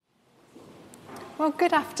Well,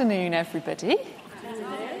 good afternoon, everybody.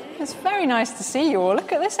 It's very nice to see you all.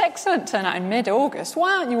 Look at this excellent turnout in mid-August.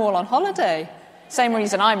 Why aren't you all on holiday? Same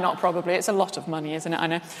reason I'm not, probably. It's a lot of money, isn't it? I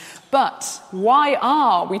know. But why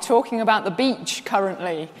are we talking about the beach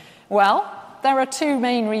currently? Well, there are two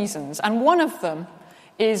main reasons, and one of them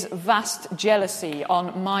is vast jealousy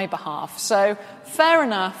on my behalf. So, fair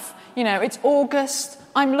enough, it's August.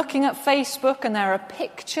 I'm looking at Facebook and there are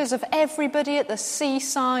pictures of everybody at the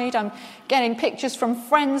seaside. I'm getting pictures from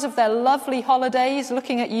friends of their lovely holidays,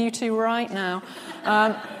 looking at you two right now.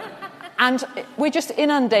 And we're just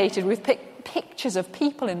inundated with pictures of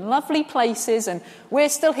people in lovely places, and we're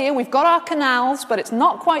still here. We've got our canals, but it's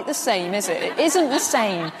not quite the same, is it? It isn't the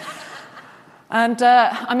same. And,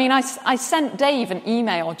 I sent Dave an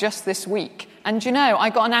email just this week. And,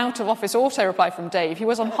 I got an out-of-office auto-reply from Dave. He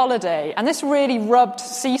was on holiday. And this really rubbed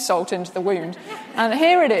sea salt into the wound. And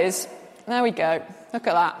here it is. There we go. Look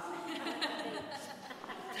at that.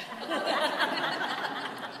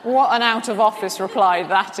 What an out-of-office reply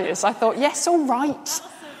that is. I thought, yes, all right.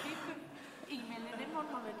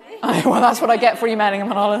 Well, that's what I get for emailing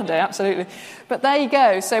him on holiday, absolutely. But there you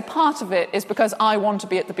go. So part of it is because I want to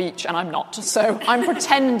be at the beach and I'm not. So I'm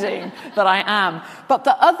pretending that I am. But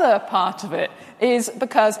the other part of it is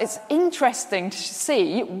because it's interesting to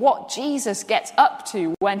see what Jesus gets up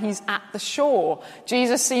to when he's at the shore.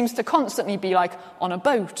 Jesus seems to constantly be like on a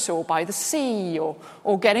boat or by the sea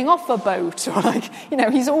or getting off a boat or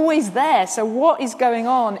he's always there. So what is going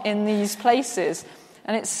on in these places?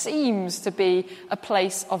 And it seems to be a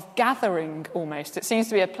place of gathering, almost. It seems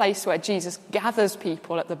to be a place where Jesus gathers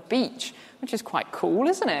people at the beach, which is quite cool,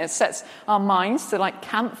 isn't it? It sets our minds to,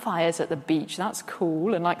 campfires at the beach. That's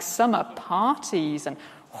cool. And, summer parties. And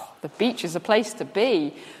the beach is a place to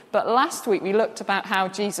be. But last week we looked about how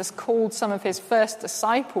Jesus called some of his first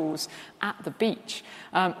disciples at the beach.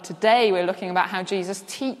 Today we're looking about how Jesus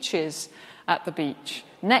teaches at the beach.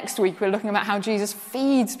 Next week we're looking about how Jesus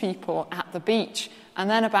feeds people at the beach. And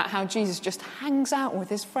then about how Jesus just hangs out with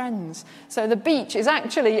his friends. So the beach is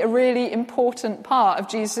actually a really important part of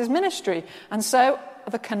Jesus' ministry. And so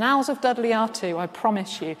the canals of Dudley are too, I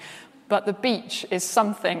promise you. But the beach is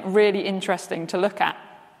something really interesting to look at.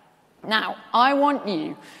 Now, I want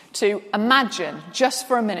you to imagine, just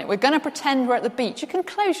for a minute, we're going to pretend we're at the beach. You can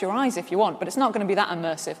close your eyes if you want, but it's not going to be that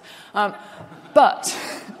immersive. But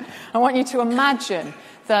I want you to imagine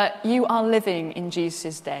that you are living in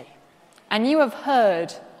Jesus' day. And you have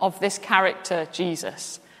heard of this character,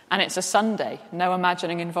 Jesus. And it's a Sunday. No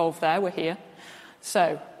imagining involved there. We're here.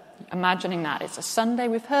 So, imagining that. It's a Sunday.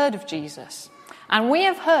 We've heard of Jesus. And we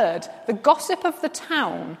have heard the gossip of the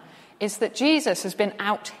town is that Jesus has been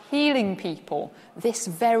out healing people this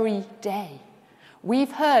very day.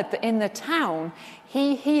 We've heard that in the town,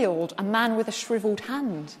 he healed a man with a shriveled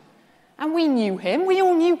hand. And we knew him. We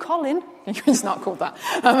all knew Colin. He's not called that.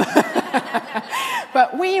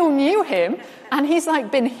 But we all knew him. And he's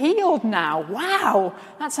been healed now. Wow.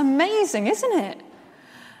 That's amazing, isn't it?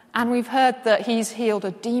 And we've heard that he's healed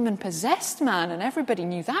a demon-possessed man. And everybody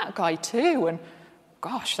knew that guy too. And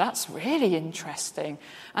gosh, that's really interesting.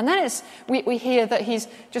 And then we hear that he's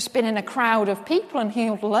just been in a crowd of people and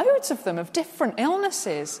healed loads of them of different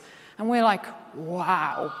illnesses. And we're like,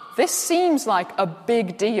 wow, this seems like a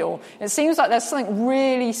big deal. It seems like there's something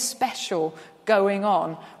really special going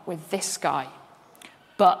on with this guy.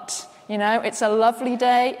 But, it's a lovely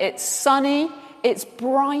day. It's sunny. It's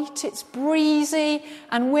bright. It's breezy.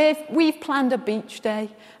 And we've planned a beach day.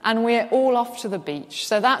 And we're all off to the beach.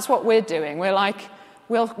 So that's what we're doing. We're like,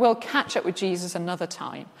 we'll catch up with Jesus another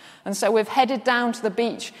time. And so we've headed down to the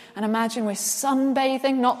beach, and imagine we're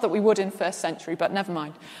sunbathing. Not that we would in first century, but never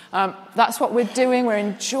mind. That's what we're doing. We're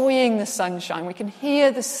enjoying the sunshine. We can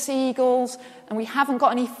hear the seagulls, and we haven't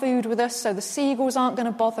got any food with us, so the seagulls aren't going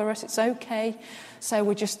to bother us. It's okay. So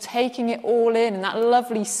we're just taking it all in, and that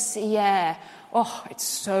lovely sea air. Oh, it's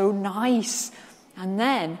so nice. And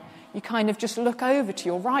then you kind of just look over to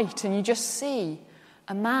your right, and you just see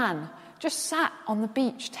a man just sat on the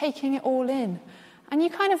beach, taking it all in. And you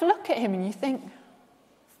kind of look at him and you think,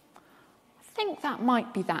 I think that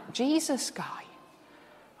might be that Jesus guy.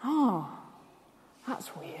 Oh,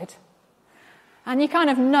 that's weird. And you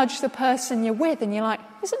kind of nudge the person you're with and you're like,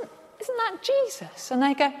 isn't that Jesus? And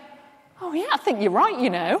they go, oh yeah, I think you're right,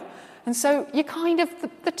 And so you kind of,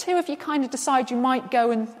 the two of you kind of decide you might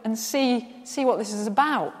go and see what this is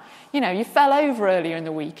about. You fell over earlier in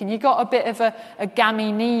the week and you got a bit of a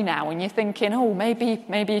gammy knee now and you're thinking, oh,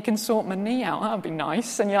 maybe you can sort my knee out. That would be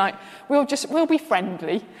nice. And you're like, we'll be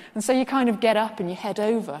friendly. And so you kind of get up and you head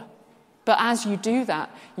over. But as you do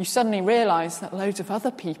that, you suddenly realise that loads of other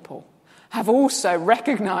people have also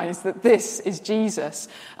recognized that this is Jesus,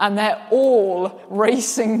 and they're all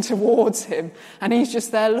racing towards him, and he's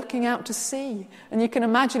just there looking out to sea. And you can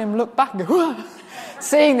imagine him look back and go,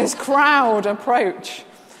 seeing this crowd approach.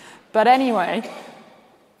 But anyway,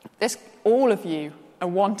 all of you are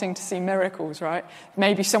wanting to see miracles, right?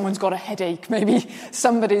 Maybe someone's got a headache. Maybe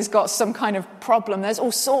somebody's got some kind of problem. There's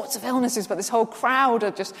all sorts of illnesses, but this whole crowd are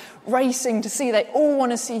just racing to see. They all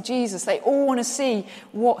want to see Jesus. They all want to see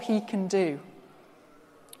what he can do.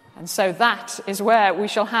 And so that is where we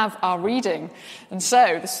shall have our reading. And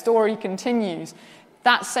so the story continues.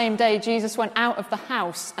 That same day, Jesus went out of the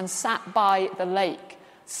house and sat by the lake.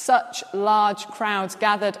 Such large crowds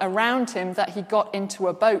gathered around him that he got into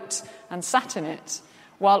a boat and sat in it,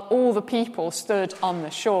 while all the people stood on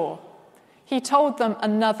the shore. He told them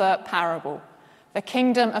another parable. The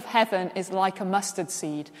kingdom of heaven is like a mustard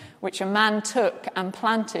seed, which a man took and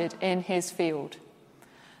planted in his field.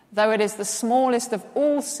 Though it is the smallest of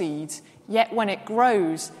all seeds, yet when it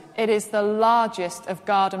grows, it is the largest of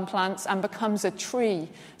garden plants and becomes a tree,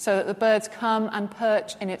 so that the birds come and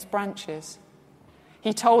perch in its branches.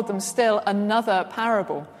 He told them still another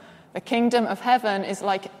parable. The kingdom of heaven is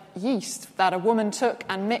like yeast that a woman took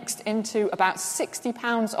and mixed into about 60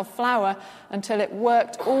 pounds of flour until it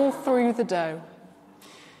worked all through the dough.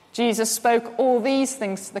 Jesus spoke all these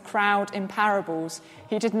things to the crowd in parables.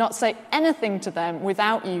 He did not say anything to them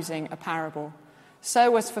without using a parable.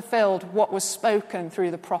 So was fulfilled what was spoken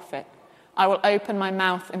through the prophet. I will open my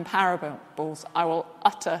mouth in parables. I will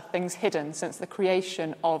utter things hidden since the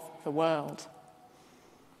creation of the world.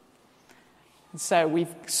 And so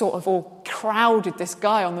we've sort of all crowded this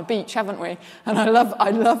guy on the beach, haven't we? And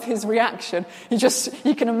I love his reaction.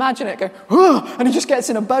 You can imagine it go, whoa, and he just gets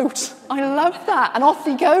in a boat. I love that. And off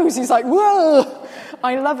he goes. He's like, whoa.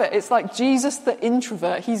 I love it. It's like Jesus, the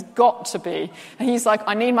introvert. He's got to be. And he's like,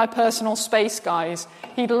 I need my personal space, guys.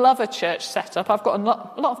 He'd love a church setup. I've got a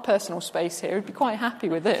lot of personal space here. He'd be quite happy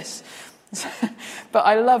with this. But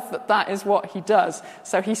I love that is what he does.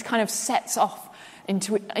 So he kind of sets off.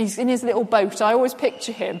 He's in his little boat. I always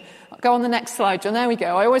picture him. Go on the next slide, John. There we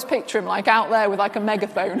go. I always picture him like out there with like a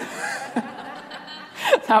megaphone.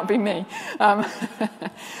 That would be me.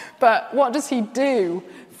 But what does he do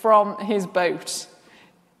from his boat?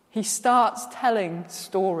 He starts telling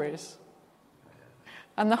stories.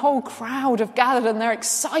 And the whole crowd have gathered and they're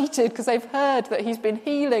excited because they've heard that he's been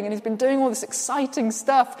healing and he's been doing all this exciting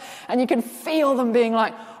stuff. And you can feel them being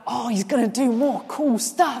like, oh, he's going to do more cool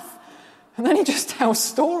stuff. And then he just tells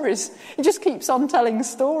stories. He just keeps on telling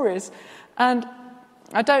stories. And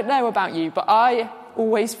I don't know about you, but I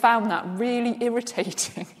always found that really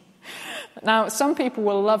irritating. Now, some people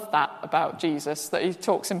will love that about Jesus, that he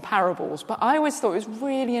talks in parables. But I always thought it was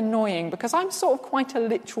really annoying because I'm sort of quite a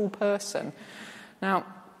literal person. Now,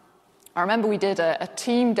 I remember we did a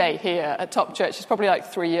team day here at Top Church. It's probably like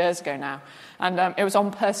 3 years ago now. And it was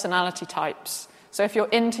on personality types. So if you're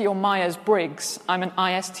into your Myers-Briggs, I'm an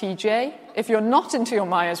ISTJ. If you're not into your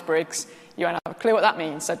Myers-Briggs, you won't have a clue what that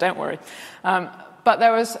means, so don't worry. But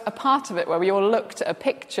there was a part of it where we all looked at a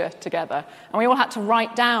picture together, and we all had to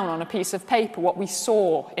write down on a piece of paper what we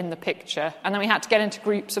saw in the picture, and then we had to get into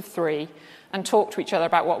groups of 3 and talk to each other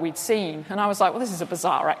about what we'd seen. And I was like, well, this is a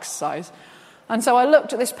bizarre exercise. And so I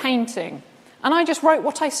looked at this painting, and I just wrote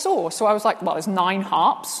what I saw. So I was like, well, there's 9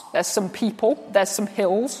 harps, there's some people, there's some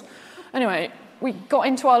hills. Anyway, we got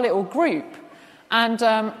into our little group, and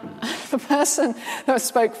the person that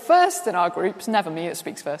spoke first in our group, it's never me that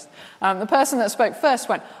speaks first, the person that spoke first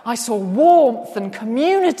went, I saw warmth and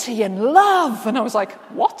community and love. And I was like,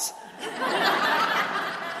 what?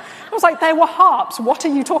 I was like, there were harps. What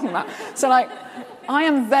are you talking about? So like, I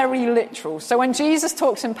am very literal. So when Jesus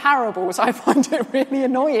talks in parables, I find it really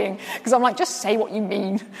annoying because I'm like, just say what you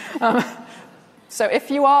mean. So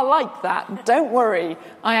if you are like that, don't worry.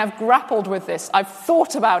 I have grappled with this. I've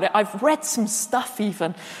thought about it. I've read some stuff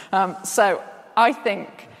even. So I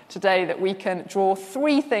think today that we can draw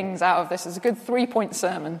 3 things out of this. It's a good 3-point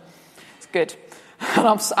sermon. It's good. And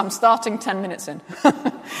I'm starting 10 minutes in.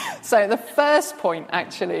 So the first point,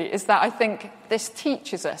 actually, is that I think this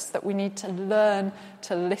teaches us that we need to learn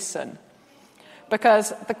to listen.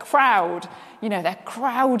 Because the crowd, they're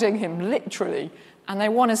crowding him literally. And they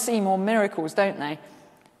want to see more miracles, don't they?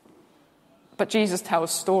 But Jesus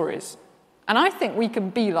tells stories. And I think we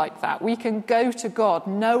can be like that. We can go to God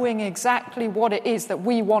knowing exactly what it is that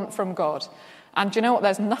we want from God. And do you know what?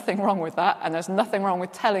 There's nothing wrong with that. And there's nothing wrong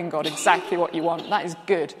with telling God exactly what you want. That is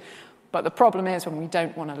good. But the problem is when we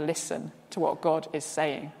don't want to listen to what God is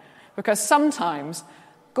saying. Because sometimes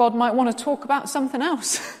God might want to talk about something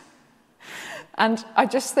else. And I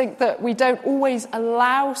just think that we don't always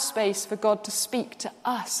allow space for God to speak to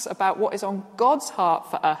us about what is on God's heart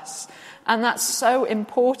for us. And that's so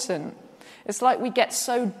important. It's like we get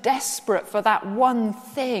so desperate for that one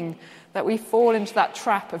thing that we fall into that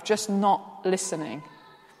trap of just not listening.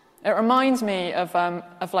 It reminds me of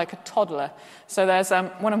like a toddler. So there's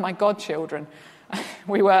one of my godchildren.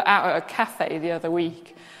 We were out at a cafe the other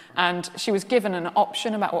week, and she was given an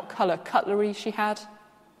option about what colour cutlery she had.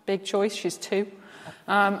 Big choice, she's 2.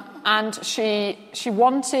 And she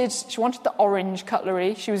wanted the orange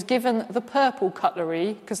cutlery. She was given the purple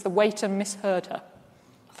cutlery because the waiter misheard her.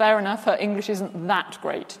 Fair enough, her English isn't that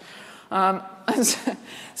great.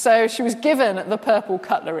 So she was given the purple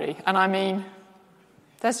cutlery. And I mean,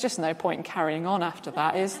 there's just no point in carrying on after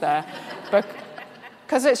that, is there?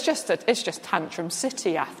 Because it's just tantrum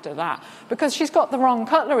city after that. Because she's got the wrong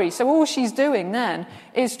cutlery. So all she's doing then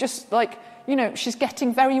is just like, she's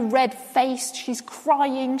getting very red-faced, she's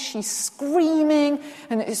crying, she's screaming,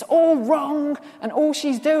 and it's all wrong, and all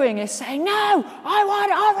she's doing is saying, no, I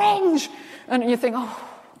want orange! And you think, oh,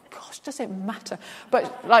 gosh, does it matter?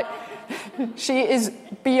 But, she is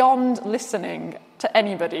beyond listening to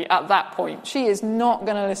anybody at that point. She is not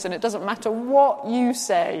going to listen. It doesn't matter what you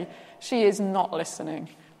say, she is not listening,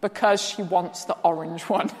 because she wants the orange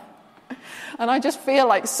one. And I just feel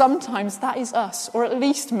like sometimes that is us, or at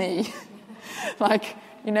least me.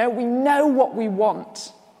 We know what we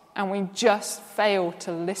want, and we just fail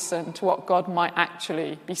to listen to what God might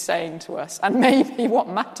actually be saying to us. And maybe what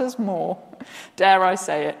matters more, dare I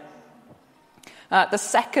say it. The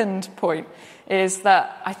second point is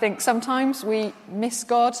that I think sometimes we miss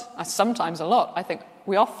God, sometimes a lot, I think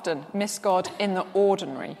we often miss God in the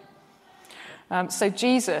ordinary. So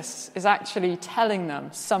Jesus is actually telling them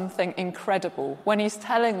something incredible. When he's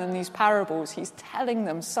telling them these parables, he's telling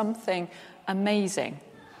them something amazing.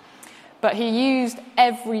 But he used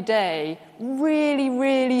everyday, really,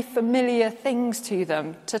 really familiar things to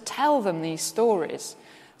them to tell them these stories.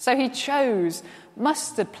 So he chose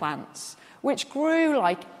mustard plants, which grew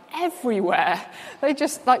everywhere. They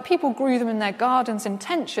just, people grew them in their gardens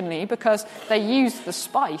intentionally because they used the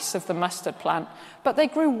spice of the mustard plant, but they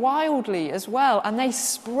grew wildly as well, and they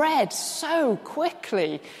spread so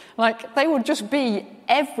quickly. They would just be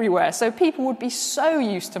everywhere. So people would be so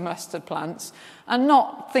used to mustard plants and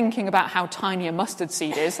not thinking about how tiny a mustard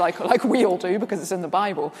seed is, like we all do because it's in the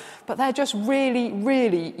Bible, but they're just really,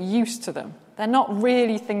 really used to them. They're not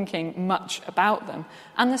really thinking much about them.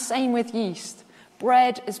 And the same with yeast.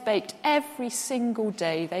 Bread is baked every single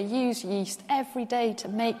day. They use yeast every day to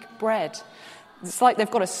make bread. It's like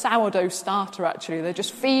they've got a sourdough starter, actually. They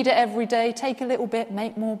just feed it every day, take a little bit,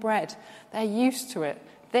 make more bread. They're used to it.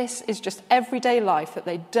 This is just everyday life that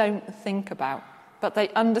they don't think about. But they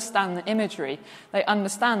understand the imagery. They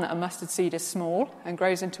understand that a mustard seed is small and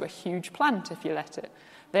grows into a huge plant if you let it.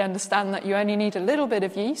 They understand that you only need a little bit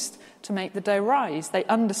of yeast to make the dough rise. They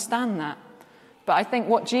understand that. But I think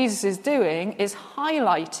what Jesus is doing is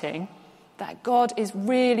highlighting that God is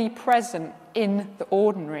really present in the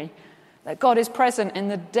ordinary, that God is present in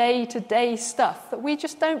the day-to-day stuff that we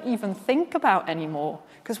just don't even think about anymore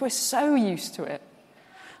because we're so used to it.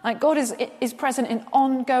 God is present in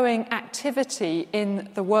ongoing activity in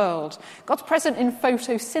the world. God's present in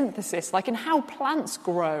photosynthesis, in how plants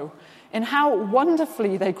grow, in how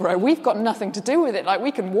wonderfully they grow. We've got nothing to do with it.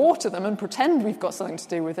 We can water them and pretend we've got something to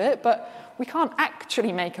do with it, but we can't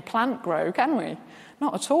actually make a plant grow, can we?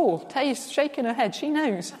 Not at all. Tay's shaking her head. She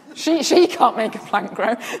knows. She can't make a plant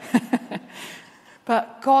grow.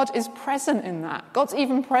 But God is present in that. God's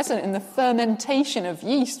even present in the fermentation of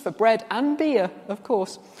yeast for bread and beer, of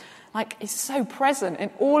course. He's so present in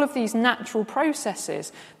all of these natural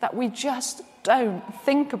processes that we just don't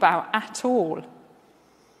think about at all.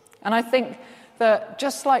 And I think that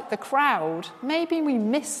just like the crowd, maybe we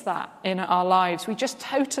miss that in our lives. We just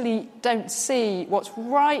totally don't see what's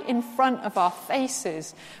right in front of our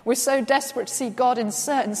faces. We're so desperate to see God in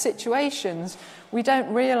certain situations, we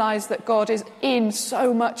don't realise that God is in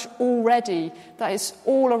so much already, that is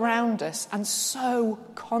all around us and so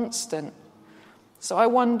constant. So I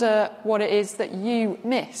wonder what it is that you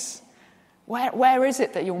miss. Where is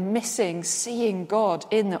it that you're missing seeing God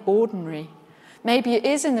in the ordinary? Maybe it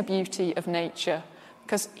is in the beauty of nature,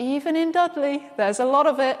 because even in Dudley, there's a lot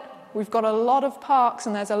of it. We've got a lot of parks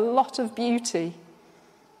and there's a lot of beauty.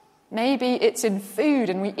 Maybe it's in food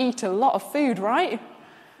and we eat a lot of food, right?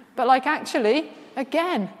 But actually,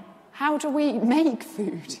 again, how do we make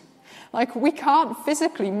food? We can't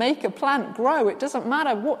physically make a plant grow. It doesn't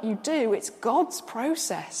matter what you do. It's God's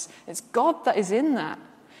process. It's God that is in that.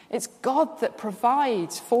 It's God that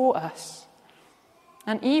provides for us.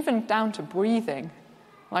 And even down to breathing.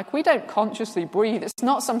 Like, we don't consciously breathe. It's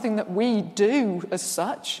not something that we do as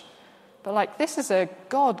such. But like, this is a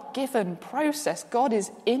God-given process. God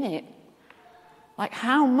is in it. Like,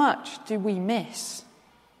 how much do we miss?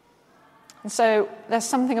 And so there's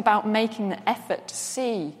something about making the effort to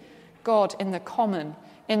see God in the common,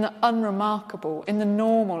 in the unremarkable, in the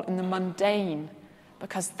normal, in the mundane,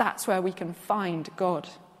 because that's where we can find God.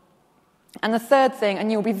 And the third thing,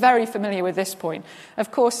 and you'll be very familiar with this point,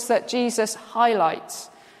 of course, that Jesus highlights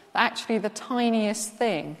that actually the tiniest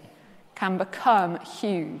thing can become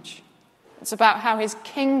huge. It's about how his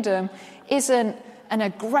kingdom isn't an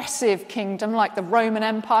aggressive kingdom like the Roman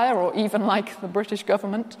Empire or even like the British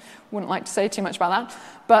government. Wouldn't like to say too much about that.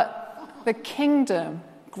 But the kingdom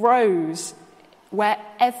grows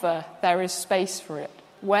wherever there is space for it.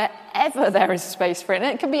 Wherever there is space for it.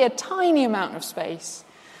 And it can be a tiny amount of space.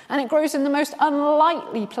 And it grows in the most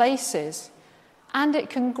unlikely places. And it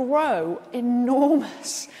can grow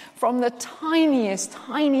enormous from the tiniest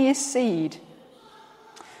seed.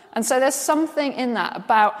 And so there's something in that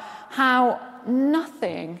about how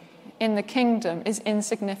nothing in the kingdom is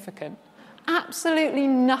insignificant. Absolutely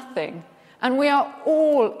nothing. And we are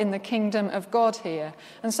all in the kingdom of God here.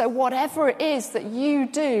 And so whatever it is that you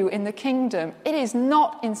do in the kingdom, it is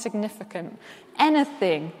not insignificant.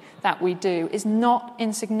 Anything that we do is not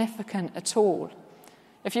insignificant at all.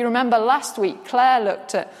 If you remember last week, Claire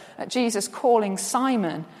looked at Jesus calling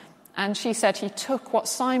Simon, and she said he took what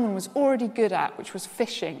Simon was already good at, which was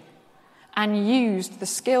fishing, and used the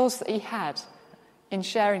skills that he had in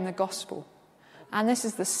sharing the gospel. And this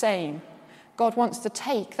is the same. God wants to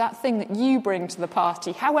take that thing that you bring to the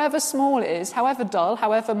party, however small it is, however dull,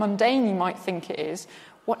 however mundane you might think it is,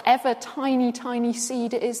 whatever tiny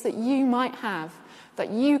seed it is that you might have,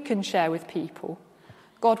 that you can share with people.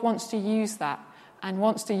 God wants to use that and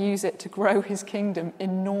wants to use it to grow his kingdom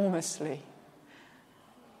enormously.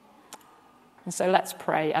 And so let's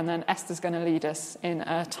pray, and then Esther's going to lead us in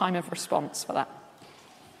a time of response for that.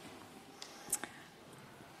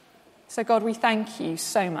 So God, we thank you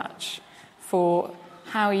so much for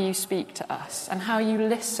how you speak to us and how you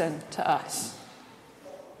listen to us.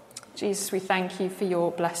 Jesus, we thank you for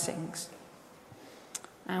your blessings.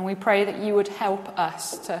 And we pray that you would help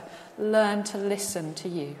us to learn to listen to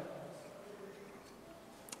you.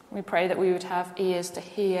 We pray that we would have ears to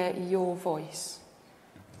hear your voice.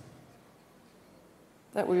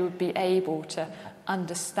 That we would be able to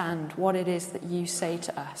understand what it is that you say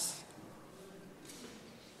to us.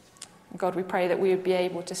 God, we pray that we would be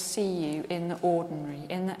able to see you in the ordinary,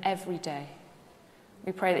 in the everyday.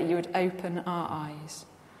 We pray that you would open our eyes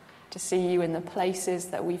to see you in the places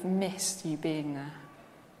that we've missed you being there.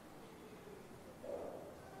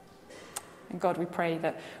 And God, we pray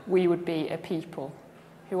that we would be a people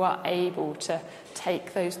who are able to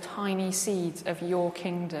take those tiny seeds of your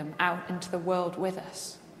kingdom out into the world with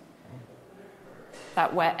us.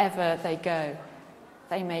 That wherever they go,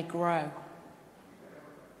 they may grow.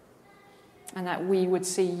 And that we would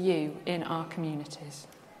see you in our communities.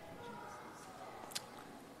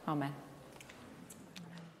 Amen.